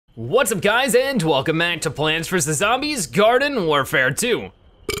What's up guys, and welcome back to Plants vs. Zombies Garden Warfare 2.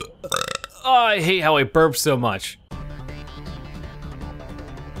 I hate how I burp so much.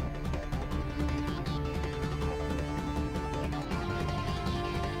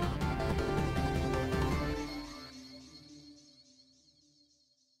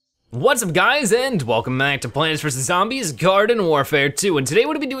 What's up guys, and welcome back to Plants vs. Zombies Garden Warfare 2, and today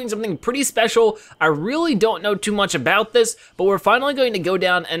we're gonna be doing something pretty special. I really don't know too much about this, but we're finally going to go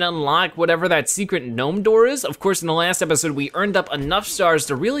down and unlock whatever that secret gnome door is. Of course, in the last episode, we earned up enough stars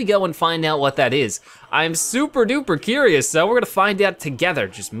to really go and find out what that is. I'm super duper curious, so we're gonna find out together,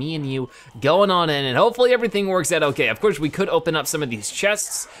 just me and you, going on in, and hopefully everything works out okay. Of course, we could open up some of these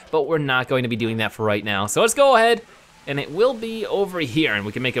chests, but we're not going to be doing that for right now. So let's go ahead. And it will be over here, and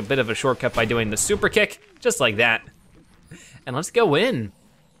we can make a bit of a shortcut by doing the super kick, just like that. And let's go in.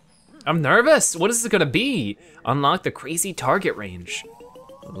 I'm nervous. What is this gonna be? Unlock the crazy target range.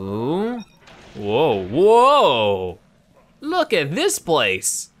 Ooh. Whoa, whoa. Look at this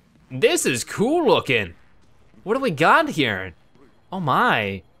place. This is cool looking. What do we got here? Oh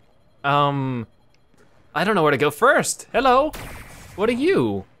my. I don't know where to go first. Hello, what are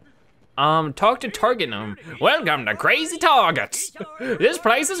you? Talk to Target Gnome. Welcome to Crazy Targets. This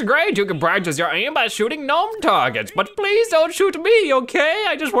place is great. You can practice your aim by shooting gnome targets, but please don't shoot me, okay?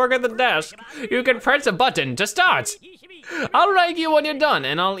 I just work at the desk. You can press a button to start. I'll rank you when you're done,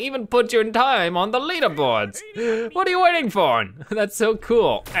 and I'll even put your time on the leaderboards. What are you waiting for? That's so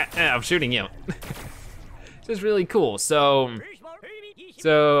cool. I'm shooting you. This is really cool. So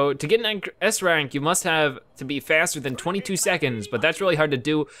to get an S rank, you must have to be faster than 22 seconds, but that's really hard to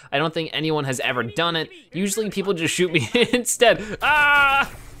do. I don't think anyone has ever done it. Usually people just shoot me instead.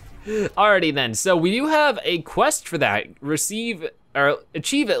 Ah! Alrighty then, so we do have a quest for that. Receive, or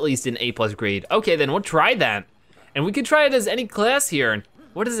achieve at least an A+ grade. Okay then, we'll try that. And we could try it as any class here.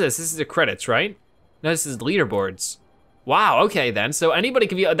 What is this? This is the credits, right? No, this is leaderboards. Wow, okay then, so anybody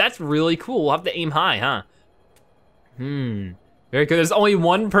can be, that's really cool. We'll have to aim high, huh? Very good, there's only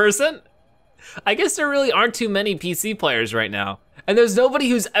one person? I guess there really aren't too many PC players right now. And there's nobody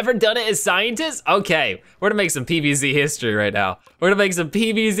who's ever done it as scientists? Okay, we're gonna make some PvZ history right now. We're gonna make some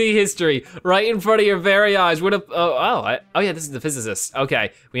PvZ history right in front of your very eyes. We're gonna, oh yeah, this is the physicist.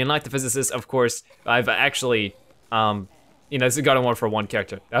 Okay, we unlocked the physicist, of course. I've actually, this is Garden Warfare 1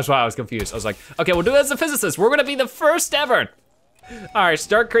 character. That's why I was confused. I was like, okay, we'll do it as a physicist. We're gonna be the first ever. All right,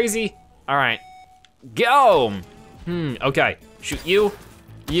 start crazy. All right, go. Okay. Shoot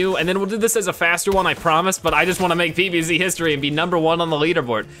you, and then we'll do this as a faster one, I promise, but I just wanna make PvZ history and be #1 on the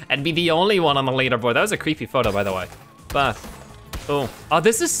leaderboard, and be the only one on the leaderboard. That was a creepy photo, by the way. But, oh,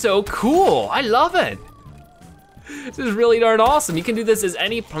 this is so cool. I love it. This is really darn awesome. You can do this as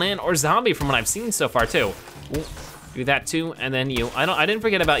any plant or zombie from what I've seen so far too. Ooh, do that too, and then you. I didn't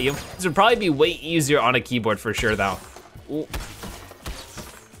forget about you. This would probably be way easier on a keyboard for sure though. Ooh.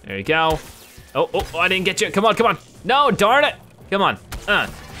 There you go. Oh, I didn't get you, come on. No, darn it. Come on,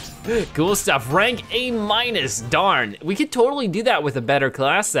 cool stuff, rank A-, darn. We could totally do that with a better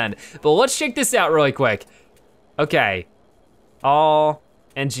class then, but let's check this out really quick. Okay, all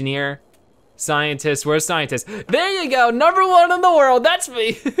engineer, scientist, where's scientist? There you go, #1 in the world, that's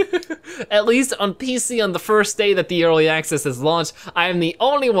me. At least on PC on the first day that the early access is launched, I am the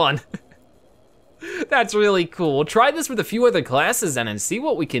only one. That's really cool. We'll try this with a few other classes then and see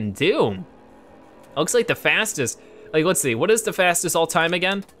what we can do. Looks like the fastest, like, let's see, what is the fastest all time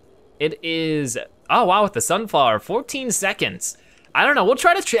again? It is, oh wow, with the sunflower, 14 seconds. I don't know, we'll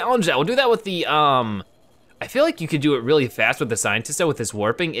try to challenge that. We'll do that with the, I feel like you could do it really fast with the scientist though, with this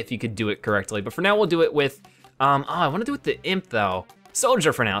warping, if you could do it correctly. But for now, we'll do it with, I wanna do it with the imp though.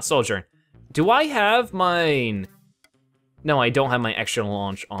 Soldier for now, soldier. Do I have mine? No, I don't have my extra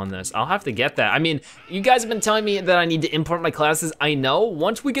launch on this. I'll have to get that. I mean, you guys have been telling me that I need to import my classes. I know,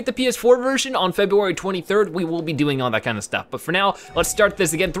 once we get the PS4 version on February 23rd, we will be doing all that kind of stuff. But for now, let's start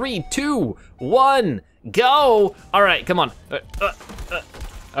this again. 3, 2, 1, go. All right, come on.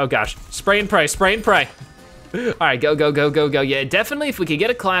 Oh gosh, spray and pray, spray and pray. All right, go. Yeah, definitely if we could get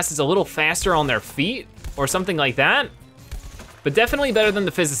a class that's a little faster on their feet or something like that, but definitely better than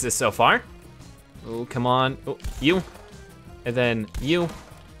the physicist so far. Oh, come on, oh, you. And then you.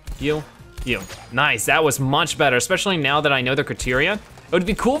 Nice, that was much better, especially now that I know the criteria. It would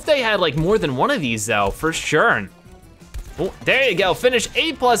be cool if they had like more than one of these though, for sure. Oh, there you go, finish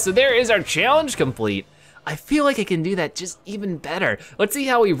A+, so there is our challenge complete. I feel like I can do that just even better. Let's see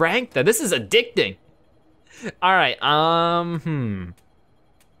how we rank that. This is addicting. All right,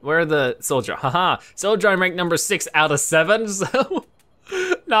 where the soldier? Haha, soldier, I'm ranked #6 out of 7, so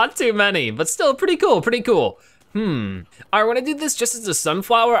not too many, but still pretty cool, All right, we're gonna do this just as a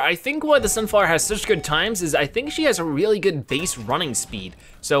sunflower. I think why the sunflower has such good times is I think she has a really good base running speed.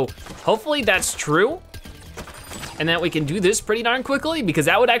 So hopefully that's true. And that we can do this pretty darn quickly because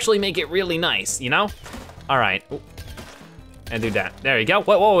that would actually make it really nice, you know? All right, and do that. There you go.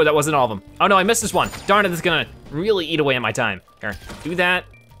 Whoa, that wasn't all of them. Oh no, I missed this one. Darn it, this is gonna really eat away at my time. Here, do that.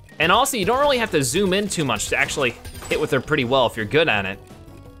 And also, you don't really have to zoom in too much to actually hit with her pretty well if you're good at it.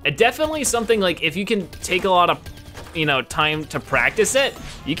 It definitely something like if you can take a lot of, you know, time to practice it,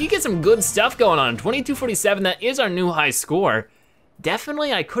 you can get some good stuff going on. 2247, that is our new high score.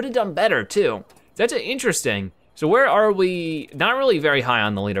 Definitely, I could have done better too. That's interesting. So where are we? Not really very high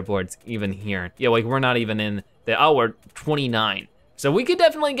on the leaderboards even here. Yeah, like we're not even in the, oh, we're 29. So we could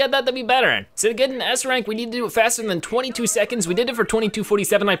definitely get that to be better. So to get an S rank, we need to do it faster than 22 seconds. We did it for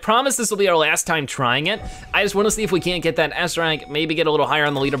 22:47. I promise this will be our last time trying it. I just wanna see if we can't get that S rank, maybe get a little higher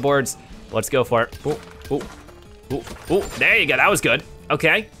on the leaderboards. Let's go for it. Ooh, there you go, that was good.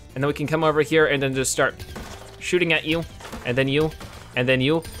 Okay, and then we can come over here and then just start shooting at you, and then you, and then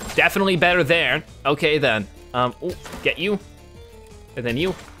you. Definitely better there. Okay then, ooh, get you, and then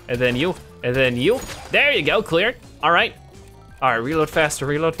you, and then you, and then you. There you go, clear. All right, reload faster,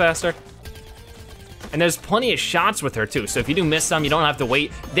 reload faster. And there's plenty of shots with her too, so if you do miss some, you don't have to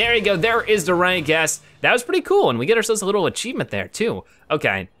wait. There you go, there is the rank S. That was pretty cool, and we get ourselves a little achievement there too.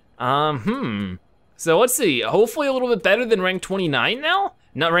 Okay, so let's see, hopefully a little bit better than rank 29 now?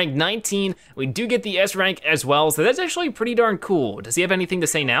 Not rank 19, we do get the S rank as well, so that's actually pretty darn cool. Does he have anything to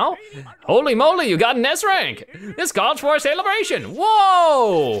say now? Holy moly, you got an S rank! This calls for a celebration,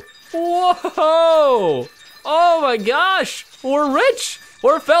 whoa! Whoa! Oh my gosh, we're rich!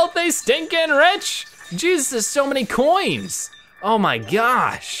 We're filthy stinking rich! Jesus, so many coins! Oh my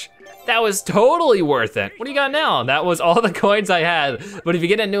gosh! That was totally worth it. What do you got now? That was all the coins I had. But if you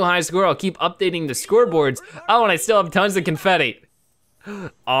get a new high score, I'll keep updating the scoreboards. Oh, and I still have tons of confetti.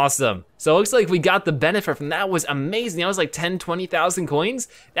 Awesome. So it looks like we got the benefit from that. That was amazing. That was like 10, 20,000 coins.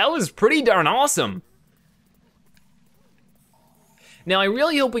 That was pretty darn awesome. Now, I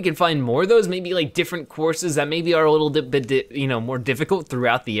really hope we can find more of those, maybe like different courses that maybe are a little bit, you know, more difficult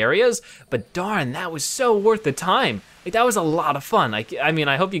throughout the areas, but darn, that was so worth the time. Like, that was a lot of fun. I mean,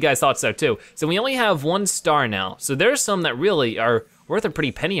 I hope you guys thought so too. So we only have 1 star now, so there's some that really are worth a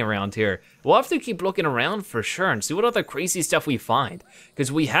pretty penny around here. We'll have to keep looking around for sure and see what other crazy stuff we find,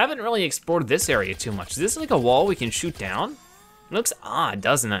 because we haven't really explored this area too much. Is this like a wall we can shoot down? It looks odd,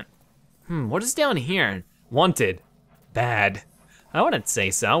 doesn't it? What is down here? Wanted, bad. I wouldn't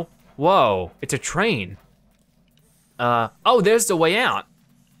say so. Whoa, it's a train. Oh, there's the way out.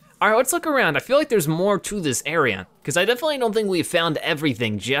 All right, let's look around. I feel like there's more to this area, because I definitely don't think we've found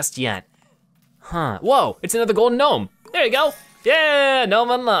everything just yet. Huh, whoa, it's another golden gnome. There you go. Yeah,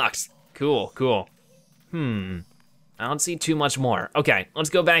 gnome unlocked. Cool, cool. I don't see too much more. Okay, let's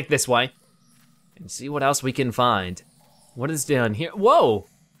go back this way and see what else we can find. What is down here? Whoa,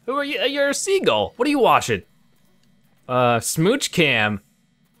 who are you? You're a seagull. What are you watching? Smooch cam.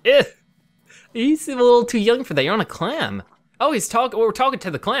 He's a little too young for that. You're on a clam. Oh, we're talking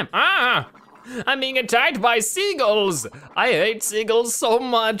to the clam. Ah, I'm being attacked by seagulls. I hate seagulls so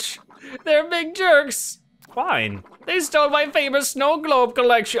much. They're big jerks. Fine. They stole my famous snow globe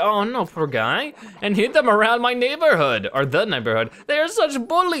collection. Oh no, poor guy. And hid them around my neighborhood, or the neighborhood. They are such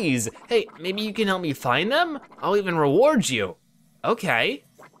bullies. Hey, maybe you can help me find them? I'll even reward you. Okay.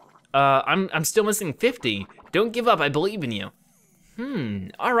 I'm still missing 50. Don't give up, I believe in you.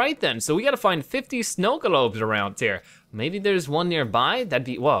 All right then, so we gotta find 50 snow globes around here. Maybe there's one nearby? That'd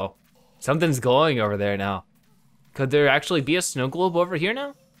be, whoa. Something's glowing over there now. Could there actually be a snow globe over here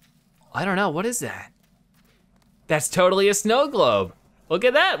now? I don't know, what is that? That's totally a snow globe. Look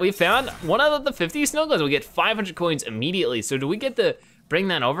at that, we found one out of the 50 snow globes. We get 500 coins immediately. So do we get to bring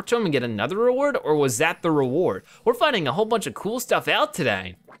that over to him and get another reward, or was that the reward? We're finding a whole bunch of cool stuff out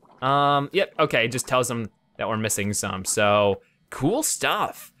today. Yep, okay, it just tells them that we're missing some, so cool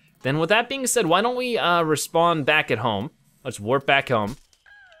stuff. Then with that being said, why don't we respawn back at home? Let's warp back home.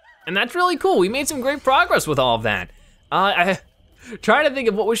 And that's really cool, we made some great progress with all of that. I try to think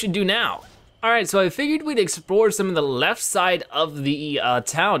of what we should do now. All right, so I figured we'd explore some of the left side of the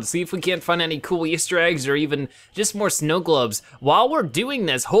town, see if we can't find any cool Easter eggs or even just more snow globes. While we're doing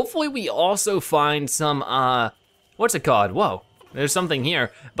this, hopefully we also find some, what's it called? Whoa. There's something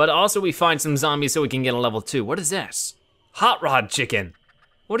here, but also we find some zombies so we can get a level 2. What is this? Hot Rod Chicken.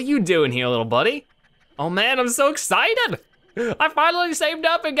 What are you doing here, little buddy? Oh man, I'm so excited. I finally saved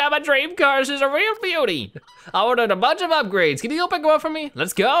up and got my dream car. She's a real beauty. I ordered a bunch of upgrades. Can you go pick one for me?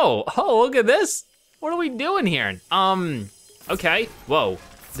 Let's go. Oh, look at this. What are we doing here? Okay, whoa.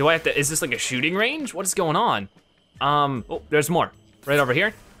 Do I have to, is this like a shooting range? What is going on? Oh, there's more. Right over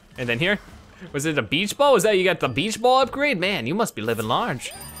here, and then here. Was it a beach ball? Was that you got the beach ball upgrade? Man, you must be living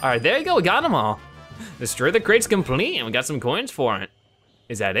large. All right, there you go, we got them all. Destroy the crate's complete, and we got some coins for it.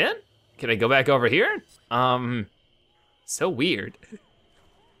 Is that it? Can I go back over here? So weird.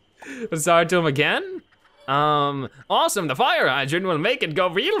 Let's start to him again. Awesome, the fire hydrant will make it go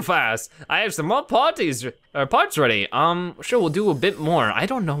real fast. I have some more parts ready. Sure, we'll do a bit more. I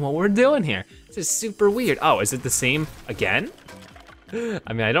don't know what we're doing here. This is super weird. Oh, is it the same again?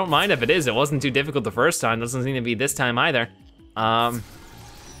 I mean, I don't mind if it is. It wasn't too difficult the first time. Doesn't seem to be this time either.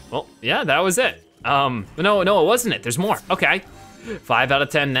 Well, yeah, that was it. No, it wasn't it. There's more. Okay. 5 out of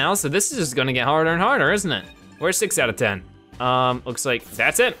 10 now, so this is just gonna get harder and harder, isn't it? Where's 6 out of 10? Looks like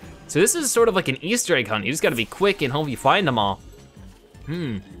that's it. So this is sort of like an Easter egg hunt. You just gotta be quick and hope you find them all.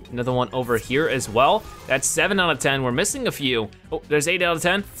 Another one over here as well. That's 7 out of 10. We're missing a few. Oh, there's 8 out of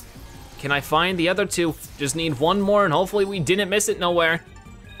 10. Can I find the other 2? Just need one more and hopefully we didn't miss it nowhere.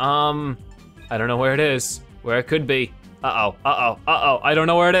 I don't know where it is, where it could be. Uh-oh, I don't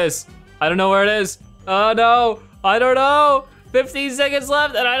know where it is. I don't know where it is. Oh no, I don't know. 15 seconds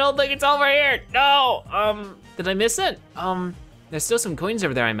left and I don't think it's over here. No, did I miss it? There's still some coins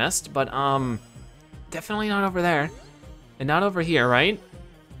over there I missed, but definitely not over there. And not over here, right?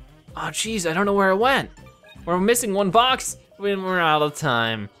 Oh geez, I don't know where it went. We're missing one box when we're out of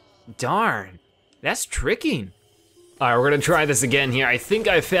time. Darn, that's tricky. All right, we're gonna try this again here. I think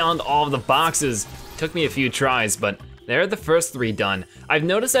I found all of the boxes. Took me a few tries, but there are the first 3 done. I've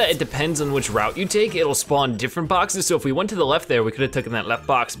noticed that it depends on which route you take. It'll spawn different boxes. So if we went to the left there, we could have taken that left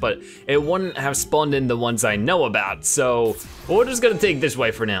box, but it wouldn't have spawned in the ones I know about. So we're just gonna take this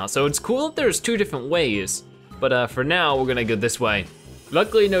way for now. So it's cool that there's 2 different ways, but for now, we're gonna go this way.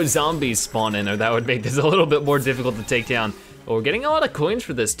 Luckily, no zombies spawn in, or that would make this a little bit more difficult to take down. But we're getting a lot of coins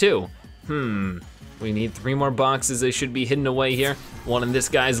for this too. We need 3 more boxes. They should be hidden away here. One in this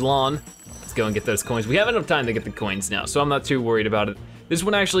guy's lawn. Let's go and get those coins. We have enough time to get the coins now, so I'm not too worried about it. This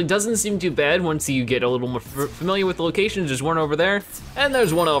one actually doesn't seem too bad once you get a little more familiar with the locations. There's one over there, and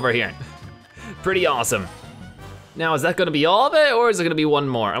there's one over here. Pretty awesome. Now, is that gonna be all of it, or is it gonna be one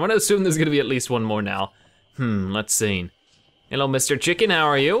more? I'm gonna assume there's gonna be at least one more now. Let's see. Hello, Mr. Chicken, how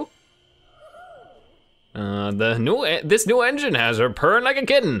are you? This new engine has her purring like a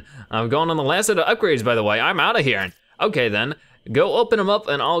kitten. I'm going on the last set of upgrades, by the way. I'm out of here. Okay then, go open them up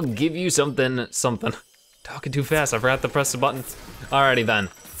and I'll give you something. Talking too fast, I forgot to press the button. Alrighty then.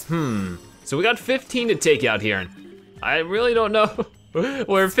 So we got 15 to take out here. I really don't know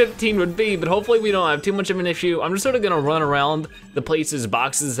where 15 would be, but hopefully we don't have too much of an issue. I'm just sort of gonna run around the places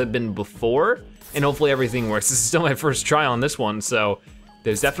boxes have been before, and hopefully everything works. This is still my first try on this one, so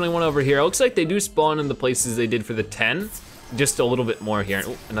there's definitely one over here. It looks like they do spawn in the places they did for the 10, just a little bit more here.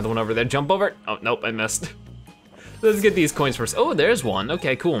 Ooh, another one over there, jump over. Oh, nope, I missed. Let's get these coins first. Oh, there's one,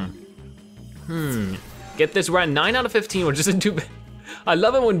 okay, cool. Get this, we're at 9 out of 15, which isn't too bad. I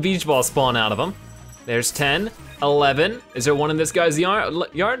love it when beach balls spawn out of them. There's 10, 11. Is there one in this guy's yard?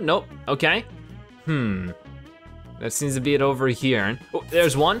 Nope, okay. That seems to be it over here. Oh,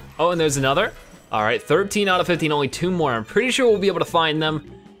 there's one. Oh, and there's another. All right, 13 out of 15, only 2 more. I'm pretty sure we'll be able to find them.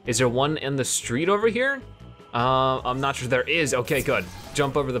 Is there one in the street over here? I'm not sure there is. Okay, good.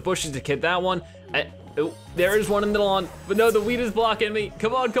 Jump over the bushes to get that one. Oh, there is one in the lawn, but no, the weed is blocking me.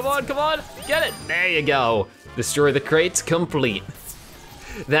 Come on, come on, come on, get it. There you go. Destroy the crates complete.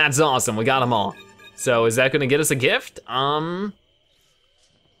 That's awesome, we got them all. So is that gonna get us a gift? I'm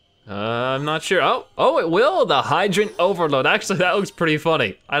not sure. Oh, it will, the hydrant overload. Actually, that looks pretty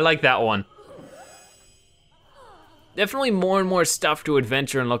funny. I like that one. Definitely more and more stuff to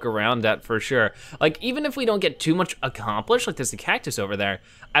adventure and look around at for sure. Like even if we don't get too much accomplished, like there's a cactus over there,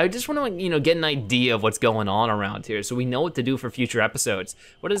 I just wanna, get an idea of what's going on around here so we know what to do for future episodes.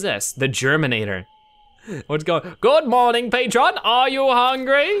 What is this? The Germinator. What's going? Good morning, patron. Are you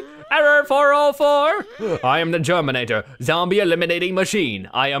hungry? Error 404. I am the Germinator, zombie eliminating machine.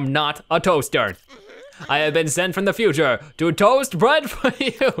 I am not a toaster. I have been sent from the future to toast bread for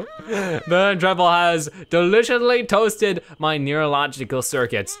you. The trouble has deliciously toasted my neurological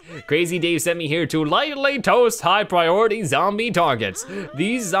circuits. Crazy Dave sent me here to lightly toast high priority zombie targets.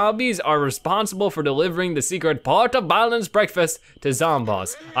 These zombies are responsible for delivering the secret part of balanced breakfast to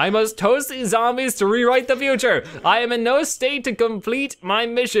zombos. I must toast these zombies to rewrite the future. I am in no state to complete my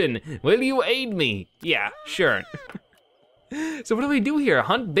mission. Will you aid me? Yeah, sure. So what do we do here?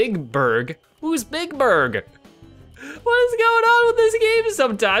 Hunt Big Berg. Who's Big Berg? What is going on with this game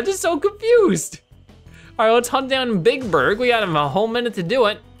sometimes? I'm just so confused. All right, let's hunt down Big Berg. We got him a whole minute to do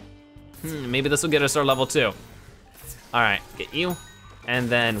it. Maybe this will get us our level 2. All right, get you. And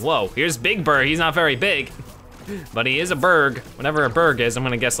then, whoa, here's Big Berg. He's not very big. But he is a burg. Whatever a burg is, I'm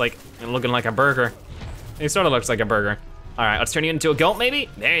gonna guess like looking like a burger. He sort of looks like a burger. All right, let's turn you into a goat maybe?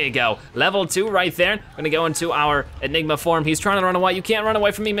 There you go, level 2 right there. Gonna go into our Enigma form. He's trying to run away. You can't run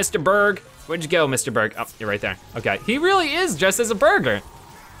away from me, Mr. Berg. Where'd you go, Mr. Berg? Oh, you're right there. Okay, he really is dressed as a burger.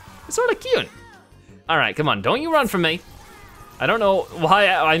 It's sort of cute. All right, come on, don't you run from me. I don't know why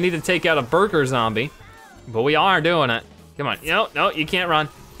I need to take out a burger zombie, but we are doing it. Come on, no, you can't run.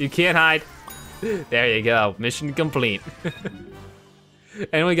 You can't hide. There you go, mission complete.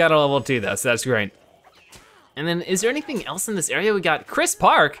 And we got a level 2 though, so that's great. And then, is there anything else in this area? We got Chris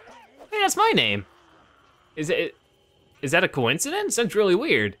Park. Hey, that's my name. Is that a coincidence? That's really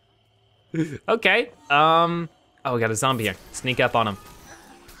weird. Okay, oh, we got a zombie here. Sneak up on him.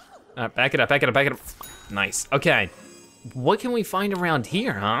 Back it up. Nice, okay. What can we find around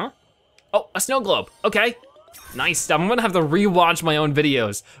here, huh? Oh, a snow globe, okay. Nice stuff. I'm gonna have to rewatch my own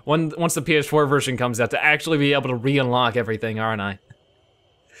videos once the PS4 version comes out to actually be able to re-unlock everything, aren't I?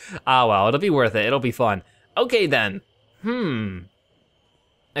 Ah, well, it'll be worth it, it'll be fun. Okay then,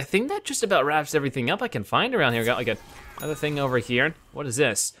 I think that just about wraps everything up I can find around here. Got like another thing over here. What is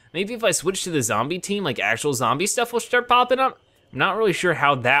this? Maybe if I switch to the zombie team, like actual zombie stuff will start popping up? I'm not really sure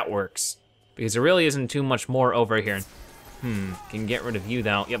how that works because there really isn't too much more over here. Can get rid of you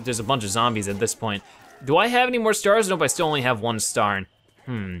though. Yep, there's a bunch of zombies at this point. Do I have any more stars? Nope, I still only have 1 star.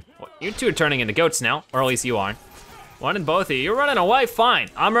 Well, you two are turning into goats now, or at least you are. One and both of you, you're running away, fine.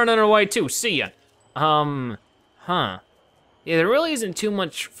 I'm running away too, see ya. Yeah, there really isn't too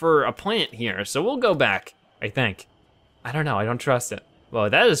much for a plant here, so we'll go back, I think. I don't know, I don't trust it. Whoa,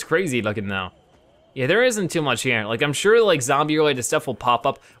 that is crazy looking now. Yeah, there isn't too much here. Like, I'm sure like zombie related stuff will pop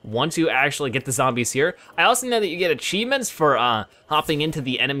up once you actually get the zombies here. I also know that you get achievements for hopping into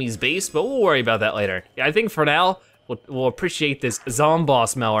the enemy's base, but we'll worry about that later. Yeah, I think for now, we'll appreciate this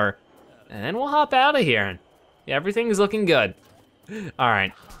Zomboss Mower, and then we'll hop out of here. Yeah, everything's looking good. All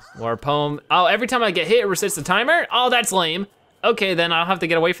right, war poem. Oh, every time I get hit, it resets the timer? Oh, that's lame. Okay, then I'll have to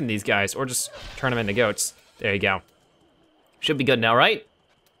get away from these guys, or just turn them into goats. There you go. Should be good now, right?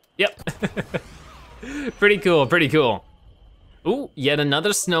 Yep. Pretty cool, pretty cool. Ooh, yet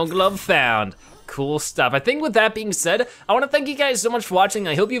another snow glove found. Cool stuff. I think with that being said, I wanna thank you guys so much for watching.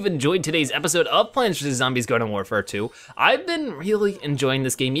 I hope you've enjoyed today's episode of Plants vs. Zombies Garden Warfare 2. I've been really enjoying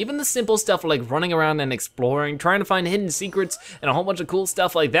this game, even the simple stuff like running around and exploring, trying to find hidden secrets, and a whole bunch of cool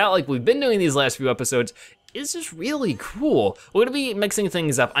stuff like that, like we've been doing these last few episodes. It's just really cool. We're gonna be mixing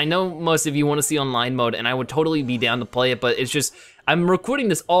things up. I know most of you wanna see online mode, and I would totally be down to play it, but it's just, I'm recording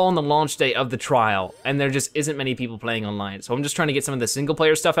this all on the launch day of the trial, and there just isn't many people playing online. So I'm just trying to get some of the single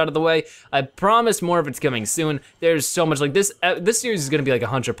player stuff out of the way. I promise more of it's coming soon. There's so much, like this series is gonna be like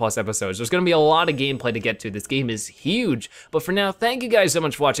 100+ episodes. There's gonna be a lot of gameplay to get to. This game is huge. But for now, thank you guys so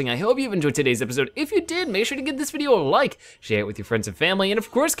much for watching. I hope you've enjoyed today's episode. If you did, make sure to give this video a like, share it with your friends and family, and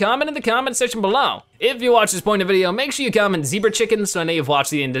of course, comment in the comment section below. If you watch this point of the video, make sure you comment zebra chicken so I know you've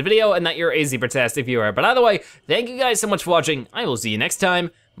watched the end of the video and that you're a Zebratastic viewer. But either way, thank you guys so much for watching. I will see you next time.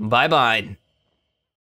 Bye-bye.